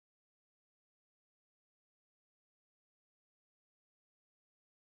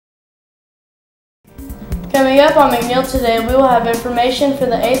Coming up on McNiel Today, we will have information for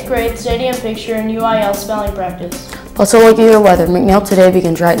the 8th grade stadium picture and UIL spelling practice. Plus a look at your weather. McNiel Today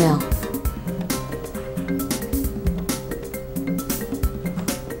begins right now.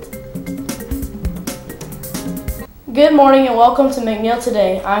 Good morning and welcome to McNiel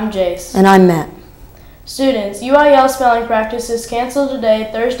Today. I'm Jace. And I'm Matt. Students, UIL spelling practice is canceled today,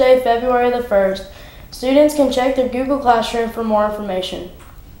 Thursday, February the 1st. Students can check their Google Classroom for more information.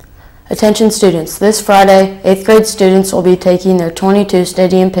 Attention students, this Friday, 8th grade students will be taking their 22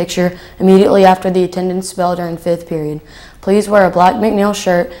 stadium picture immediately after the attendance bell during 5th period. Please wear a black McNiel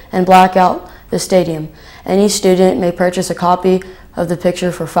shirt and black out the stadium. Any student may purchase a copy of the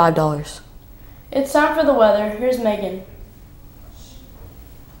picture for $5. It's time for the weather. Here's Megan.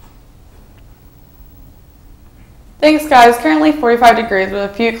 Thanks guys, currently 45 degrees with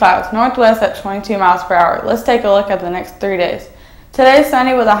a few clouds, northwest at 22 miles per hour. Let's take a look at the next 3 days. Today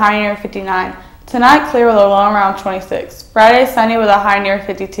sunny with a high near 59. Tonight clear with a low around 26. Friday sunny with a high near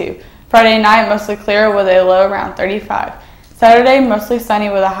 52. Friday night mostly clear with a low around 35. Saturday mostly sunny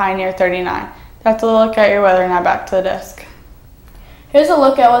with a high near 39. That's a look at your weather. Now back to the desk. Here's a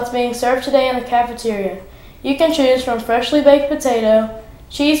look at what's being served today in the cafeteria. You can choose from freshly baked potato,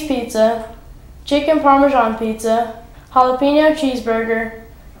 cheese pizza, chicken parmesan pizza, jalapeno cheeseburger,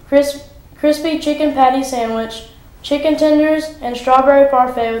 crispy chicken patty sandwich, chicken tenders, and strawberry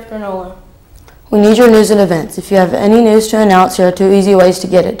parfait with granola. We need your news and events. If you have any news to announce, here are 2 easy ways to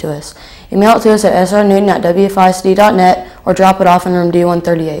get it to us. Email it to us at srnewton@wfisd.net or drop it off in room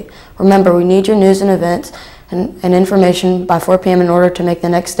D138. Remember, we need your news and events and information by 4 p.m. in order to make the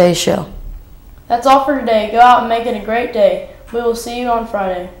next day's show. That's all for today. Go out and make it a great day. We will see you on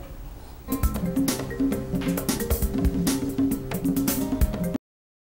Friday.